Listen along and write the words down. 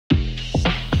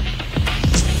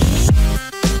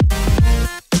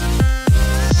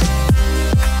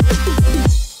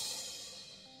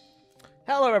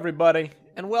Hello everybody,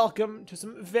 and welcome to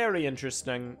some very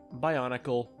interesting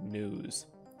Bionicle news.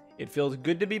 It feels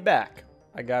good to be back,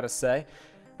 I gotta say.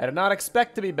 I did not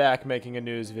expect to be back making a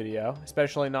news video,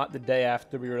 especially not the day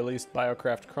after we released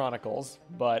BioCraft Chronicles,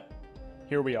 but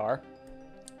here we are.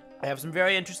 I have some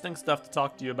very interesting stuff to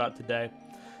talk to you about today,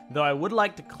 though I would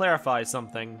like to clarify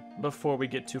something before we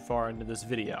get too far into this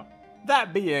video.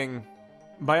 That being,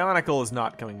 Bionicle is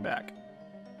not coming back.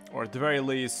 Or at the very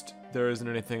least, there isn't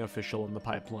anything official in the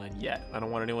pipeline yet. I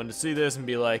don't want anyone to see this and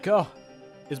be like, oh,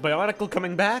 is Bionicle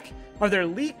coming back? Are there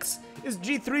leaks? Is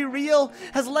G3 real?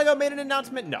 Has LEGO made an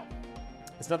announcement? No.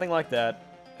 It's nothing like that,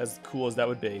 as cool as that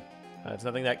would be. It's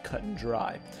nothing that cut and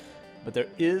dry. But there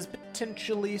is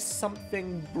potentially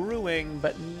something brewing,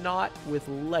 but not with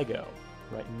LEGO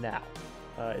right now.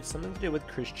 It's something to do with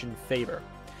Christian Faber.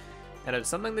 And it's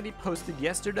something that he posted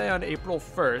yesterday on April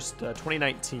 1st,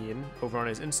 2019, over on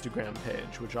his Instagram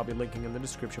page, which I'll be linking in the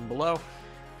description below,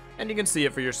 and you can see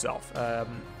it for yourself.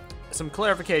 Some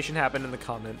clarification happened in the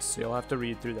comments, so you'll have to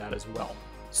read through that as well.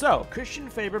 So, Christian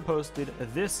Faber posted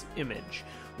this image,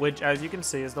 which, as you can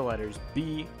see, is the letters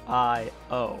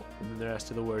B-I-O, and then the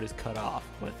rest of the word is cut off,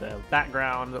 with a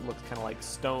background that looks kind of like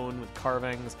stone with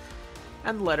carvings.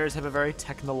 And the letters have a very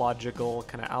technological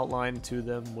kind of outline to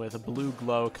them with a blue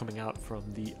glow coming out from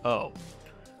the O.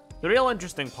 The real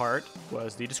interesting part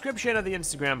was the description of the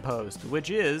Instagram post, which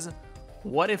is,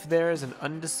 what if there's an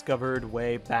undiscovered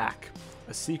way back?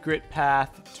 A secret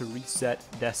path to reset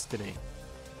destiny.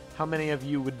 How many of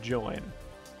you would join?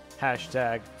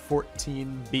 Hashtag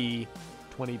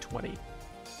 14B2020.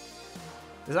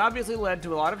 This obviously led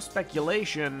to a lot of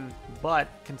speculation, but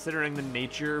considering the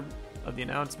nature of the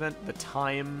announcement, the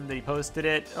time that he posted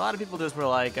it, a lot of people just were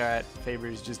like, alright,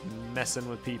 Faber's just messing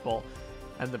with people.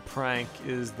 And the prank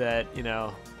is that, you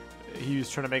know, he was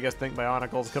trying to make us think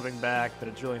Bionicle's coming back, but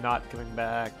it's really not coming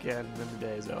back, and then the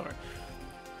day is over.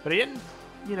 But he didn't,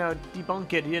 you know,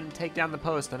 debunk it. He didn't take down the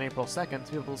post on April 2nd,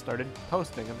 so people started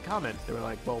posting in the comments. They were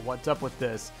like, well, what's up with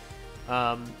this?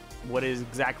 What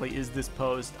exactly is this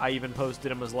post? I even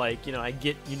posted and was like, you know, I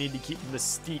get you need to keep the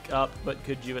mystique up, but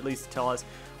could you at least tell us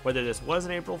whether this was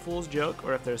an April Fool's joke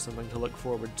or if there's something to look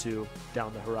forward to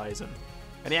down the horizon?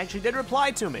 And he actually did reply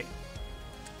to me,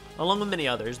 along with many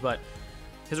others, but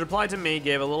his reply to me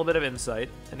gave a little bit of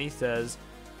insight, and he says,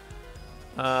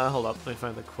 hold up, let me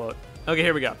find the quote. Okay,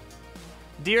 here we go.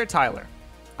 Dear Tyler,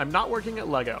 I'm not working at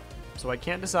LEGO, so I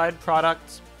can't decide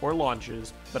products or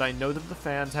launches, but I know that the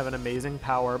fans have an amazing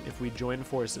power if we join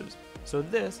forces. So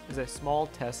this is a small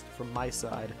test from my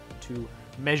side to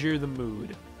measure the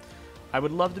mood. I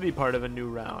would love to be part of a new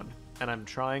round, and I'm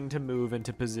trying to move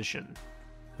into position.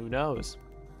 Who knows?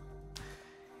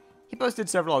 He posted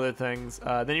several other things,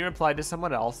 then he replied to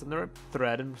someone else in the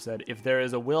thread and said, if there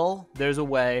is a will, there's a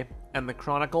way, and the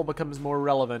Chronicle becomes more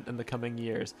relevant in the coming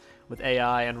years, with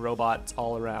AI and robots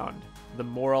all around. The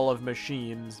moral of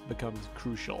machines becomes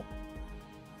crucial.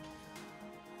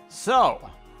 So,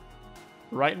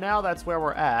 right now that's where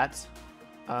we're at.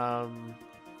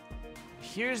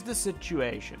 Here's the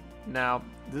situation. Now,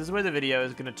 this is where the video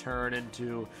is going to turn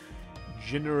into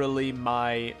generally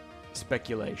my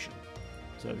speculation.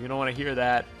 So if you don't want to hear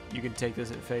that, you can take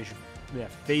this at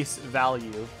face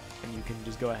value, and you can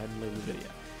just go ahead and leave the video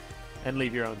and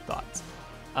leave your own thoughts.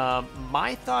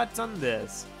 My thoughts on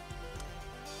this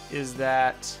is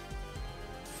that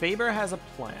Faber has a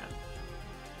plan,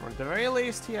 or at the very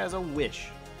least, he has a wish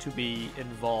to be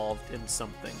involved in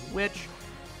something, which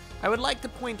I would like to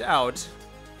point out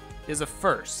is a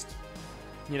first.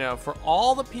 You know, for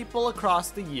all the people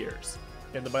across the years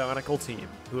in the Bionicle team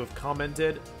who have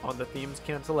commented on the theme's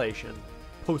cancellation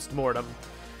post-mortem,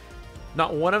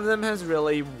 not one of them has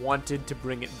really wanted to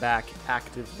bring it back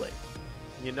actively.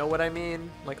 You know what I mean?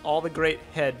 Like all the great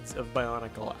heads of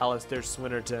Bionicle, Alistair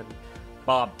Swinnerton,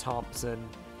 Bob Thompson,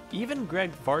 even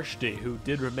Greg Varshty, who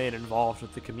did remain involved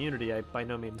with the community. I by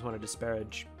no means want to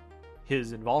disparage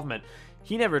his involvement.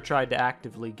 He never tried to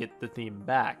actively get the theme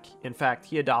back. In fact,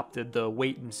 he adopted the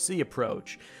wait-and-see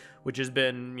approach, which has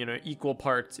been, you know, equal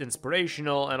parts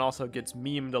inspirational and also gets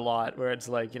memed a lot, where it's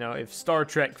like, you know, if Star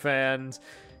Trek fans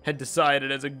had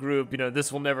decided as a group, you know,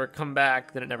 this will never come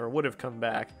back, then it never would have come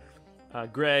back.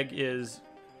 Greg is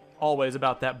always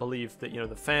about that belief that, you know,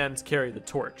 the fans carry the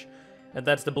torch. And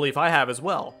that's the belief I have as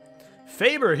well.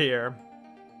 Faber here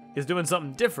is doing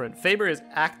something different. Faber is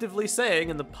actively saying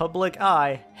in the public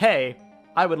eye, hey,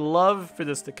 I would love for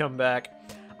this to come back.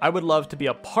 I would love to be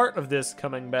a part of this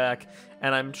coming back,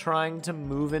 and I'm trying to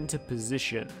move into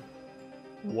position.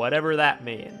 Whatever that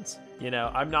means. You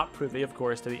know, I'm not privy, of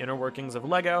course, to the inner workings of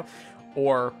LEGO,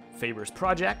 or Faber's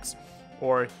projects,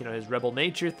 or, you know, his rebel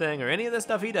nature thing, or any of the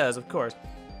stuff he does, of course.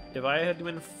 if I had to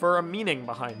infer a meaning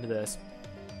behind this,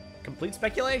 complete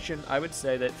speculation, I would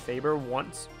say that Faber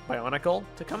wants BIONICLE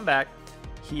to come back.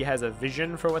 He has a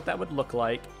vision for what that would look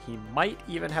like. He might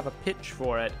even have a pitch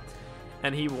for it.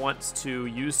 And he wants to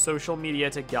use social media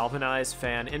to galvanize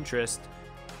fan interest,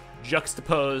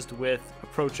 juxtaposed with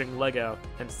approaching LEGO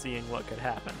and seeing what could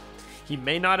happen. He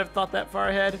may not have thought that far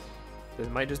ahead. This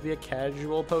might just be a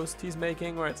casual post he's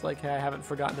making where it's like, hey, I haven't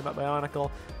forgotten about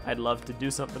BIONICLE. I'd love to do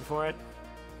something for it.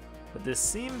 But this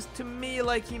seems to me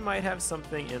like he might have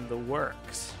something in the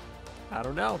works. I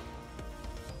don't know.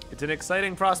 It's an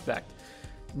exciting prospect.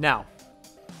 Now,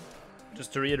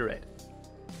 just to reiterate,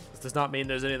 this does not mean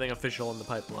there's anything official in the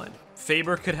pipeline.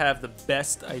 Faber could have the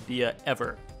best idea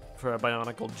ever for a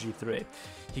BIONICLE G3.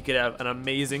 He could have an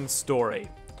amazing story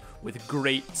with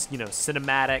great,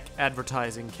 cinematic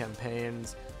advertising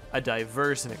campaigns, a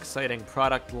diverse and exciting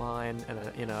product line, and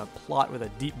in a plot with a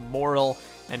deep moral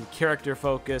and character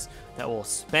focus that will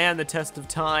span the test of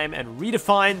time and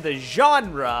redefine the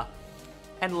genre.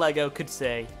 And LEGO could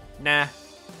say, nah,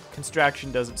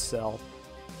 Construction doesn't sell,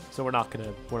 so we're not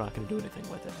gonna do anything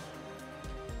with it.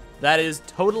 That is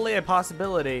totally a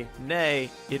possibility. Nay,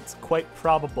 it's quite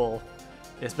probable,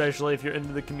 especially if you're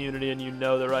into the community and you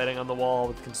know the writing on the wall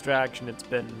with Construction. It's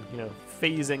been,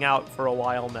 phasing out for a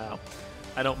while now.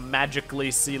 I don't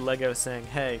magically see LEGO saying,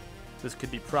 hey, this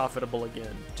could be profitable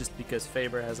again, just because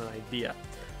Faber has an idea.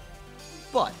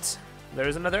 But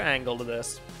there's another angle to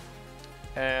this,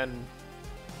 and,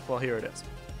 well, here it is.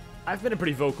 I've been a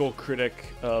pretty vocal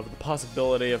critic of the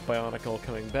possibility of BIONICLE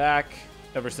coming back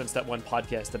ever since that one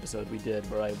podcast episode we did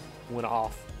where I went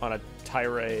off on a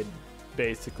tirade,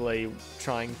 basically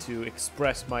trying to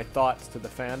express my thoughts to the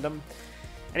fandom.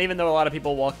 And even though a lot of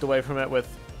people walked away from it with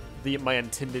my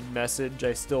intended message,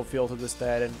 I still feel to this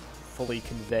day I didn't fully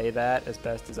convey that as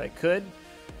best as I could.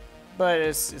 But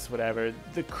it's whatever.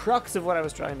 The crux of what I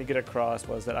was trying to get across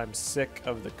was that I'm sick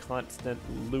of the constant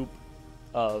loop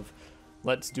of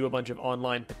let's do a bunch of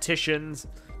online petitions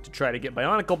to try to get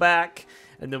BIONICLE back,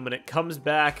 and then when it comes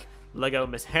back, LEGO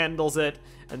mishandles it,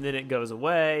 and then it goes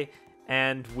away,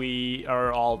 and we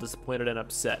are all disappointed and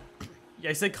upset.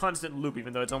 I say constant loop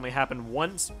even though it's only happened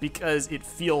once because it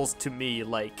feels to me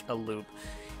like a loop.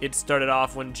 It started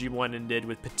off when G1 ended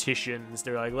with petitions.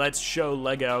 They're like, let's show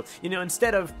LEGO.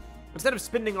 Instead of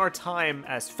spending our time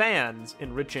as fans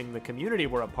enriching the community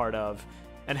we're a part of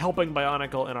and helping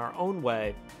BIONICLE in our own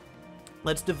way,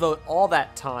 let's devote all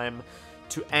that time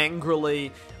to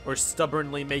angrily or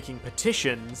stubbornly making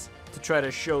petitions to try to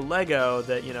show LEGO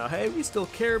that, hey, we still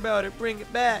care about it, bring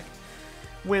it back,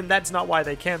 when that's not why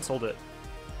they canceled it.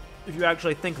 If you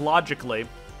actually think logically,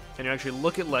 and you actually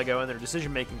look at LEGO and their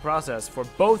decision-making process, for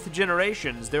both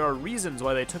generations, there are reasons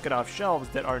why they took it off shelves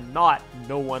that are not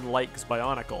no one likes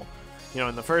BIONICLE.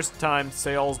 In the first time,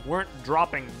 sales weren't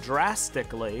dropping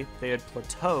drastically. They had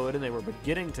plateaued and they were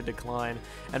beginning to decline,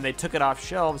 and they took it off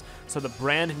shelves so the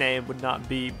brand name would not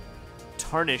be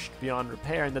tarnished beyond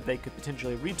repair and that they could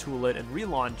potentially retool it and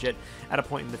relaunch it at a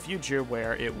point in the future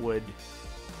where it would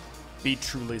be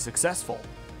truly successful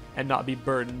and not be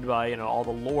burdened by, all the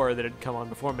lore that had come on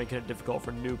before, making it difficult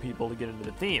for new people to get into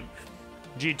the theme.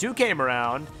 G2 came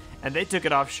around, and they took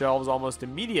it off shelves almost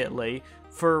immediately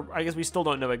for, I guess we still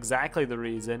don't know exactly the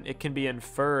reason. It can be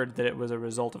inferred that it was a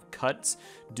result of cuts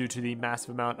due to the massive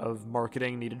amount of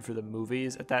marketing needed for the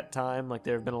movies at that time. Like,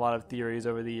 there have been a lot of theories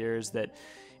over the years that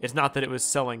it's not that it was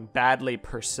selling badly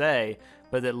per se,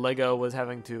 but that LEGO was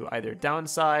having to either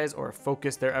downsize or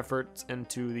focus their efforts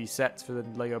into the sets for the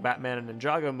LEGO Batman and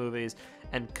Ninjago movies,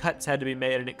 and cuts had to be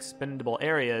made in expendable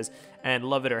areas, and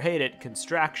love it or hate it,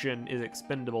 Construction is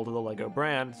expendable to the LEGO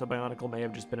brand, so BIONICLE may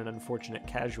have just been an unfortunate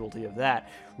casualty of that,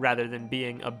 rather than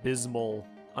being abysmal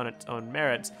on its own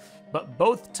merits. But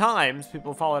both times,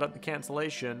 people followed up the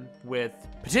cancellation with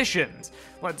petitions.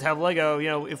 Let's have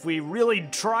LEGO, if we really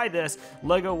try this,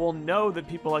 LEGO will know that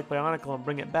people like BIONICLE and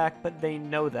bring it back, but they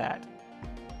know that.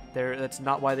 That's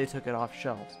not why they took it off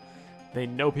shelves. They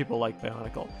know people like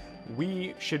BIONICLE.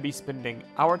 We should be spending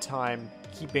our time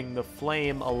keeping the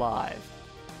flame alive,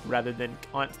 rather than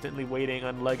constantly waiting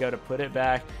on LEGO to put it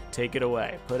back, take it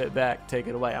away, put it back, take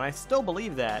it away. And I still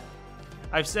believe that.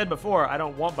 I've said before, I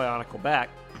don't want BIONICLE back,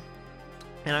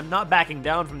 and I'm not backing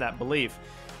down from that belief,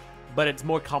 but it's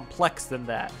more complex than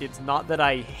that. It's not that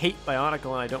I hate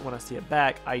BIONICLE and I don't want to see it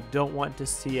back. I don't want to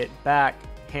see it back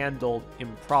handled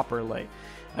improperly.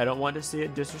 I don't want to see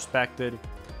it disrespected.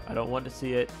 I don't want to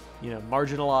see it,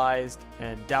 marginalized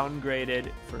and downgraded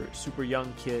for super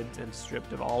young kids and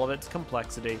stripped of all of its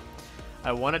complexity.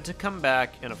 I want it to come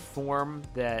back in a form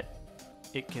that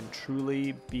it can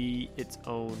truly be its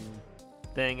own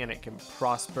thing and it can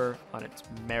prosper on its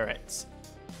merits.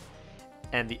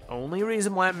 And the only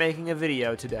reason why I'm making a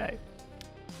video today,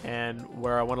 and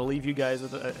where I want to leave you guys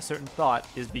with a certain thought,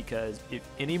 is because if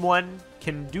anyone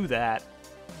can do that,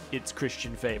 it's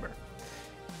Christian Faber.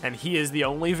 And he is the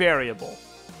only variable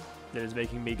that is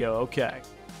making me go, okay,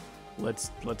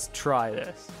 let's try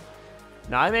this.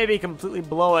 Now, I may be completely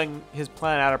blowing his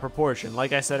plan out of proportion,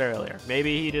 like I said earlier.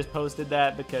 Maybe he just posted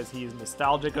that because he's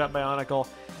nostalgic about BIONICLE,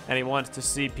 and he wants to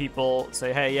see people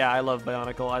say, hey, yeah, I love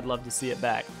BIONICLE, I'd love to see it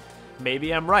back.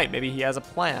 Maybe I'm right. Maybe he has a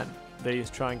plan that he's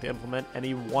trying to implement, and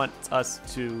he wants us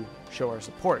to show our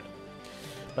support.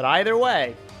 But either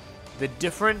way, the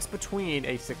difference between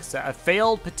a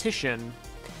failed petition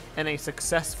and a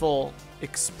successful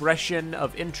expression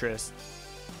of interest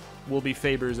will be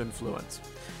Faber's influence.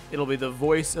 It'll be the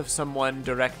voice of someone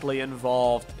directly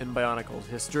involved in BIONICLE's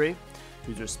history,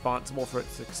 who's responsible for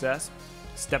its success,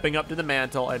 stepping up to the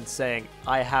mantle and saying,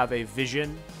 I have a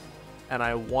vision, and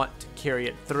I want to carry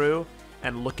it through,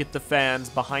 and look at the fans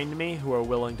behind me who are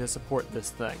willing to support this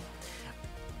thing.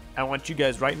 I want you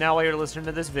guys right now, while you're listening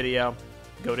to this video,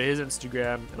 go to his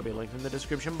Instagram. It'll be linked in the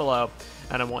description below,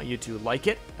 and I want you to like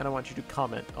it, and I want you to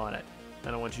comment on it.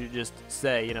 And I want you to just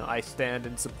say, you know, I stand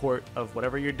in support of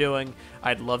whatever you're doing.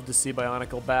 I'd love to see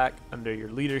BIONICLE back under your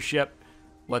leadership.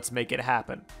 Let's make it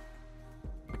happen.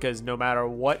 Because no matter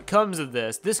what comes of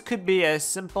this, this could be as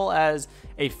simple as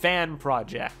a fan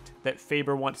project that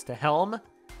Faber wants to helm,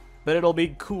 but it'll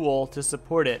be cool to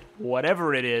support it,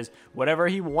 whatever it is, whatever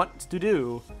he wants to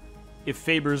do, if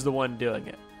Faber's the one doing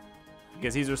it.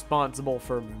 Because he's responsible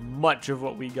for much of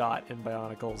what we got in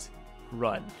BIONICLE's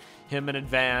run. Him in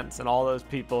Advance and all those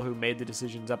people who made the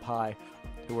decisions up high,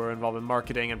 who were involved in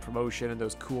marketing and promotion and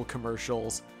those cool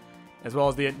commercials, as well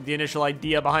as the initial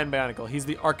idea behind BIONICLE. He's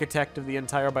the architect of the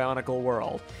entire BIONICLE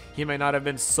world. He may not have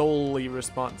been solely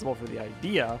responsible for the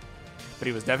idea, but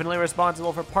he was definitely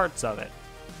responsible for parts of it.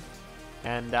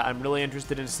 And I'm really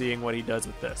interested in seeing what he does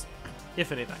with this,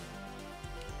 if anything.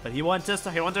 But he wants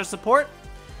our support.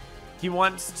 He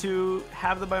wants to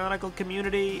have the BIONICLE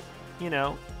community, you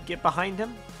know, get behind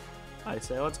him. I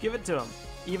say let's give it to him,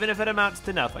 even if it amounts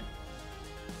to nothing.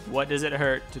 What does it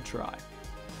hurt to try?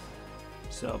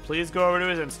 So please go over to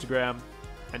his Instagram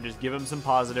and just give him some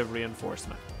positive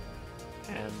reinforcement.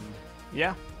 And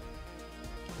yeah,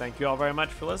 thank you all very much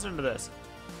for listening to this.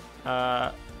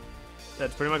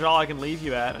 That's pretty much all I can leave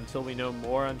you at until we know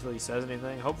more, until he says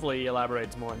anything. Hopefully he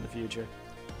elaborates more in the future.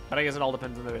 But I guess it all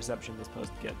depends on the reception this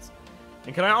post gets.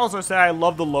 And can I also say I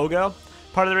love the logo?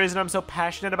 Part of the reason I'm so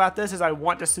passionate about this is I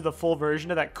want to see the full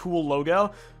version of that cool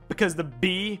logo, because the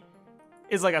B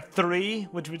is like a 3,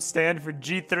 which would stand for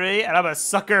G3, and I'm a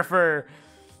sucker for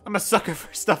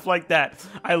stuff like that.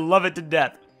 I love it to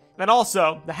death. And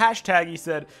also, the hashtag, he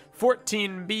said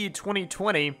 14B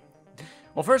 2020.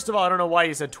 Well, first of all, I don't know why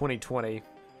he said 2020.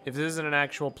 If this isn't an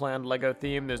actual planned LEGO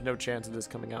theme, there's no chance of this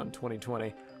coming out in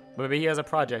 2020. But maybe he has a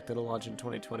project that'll launch in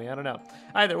 2020. I don't know.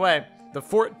 Either way, the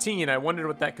 14, I wondered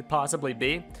what that could possibly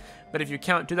be. But if you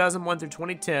count 2001 through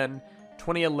 2010,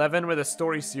 2011 where the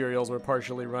story serials were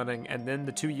partially running, and then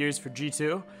the 2 years for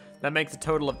G2, that makes a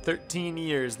total of 13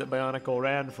 years that BIONICLE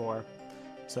ran for.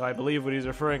 So I believe what he's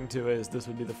referring to is this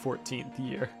would be the 14th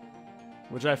year,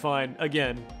 which I find,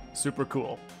 again, super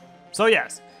cool. So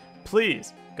yes,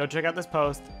 please go check out this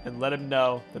post and let him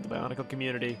know that the BIONICLE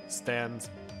community stands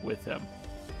with him.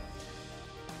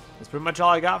 That's pretty much all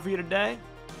I got for you today.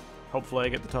 Hopefully I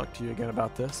get to talk to you again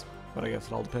about this, but I guess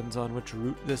it all depends on which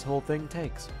route this whole thing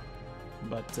takes.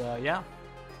 But yeah,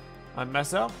 I'm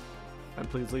Meso, and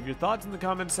please leave your thoughts in the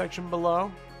comments section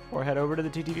below, or head over to the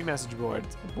TTV message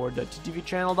boards at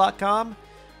board.ttvchannel.com,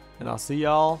 and I'll see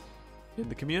y'all in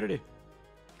the community.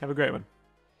 Have a great one.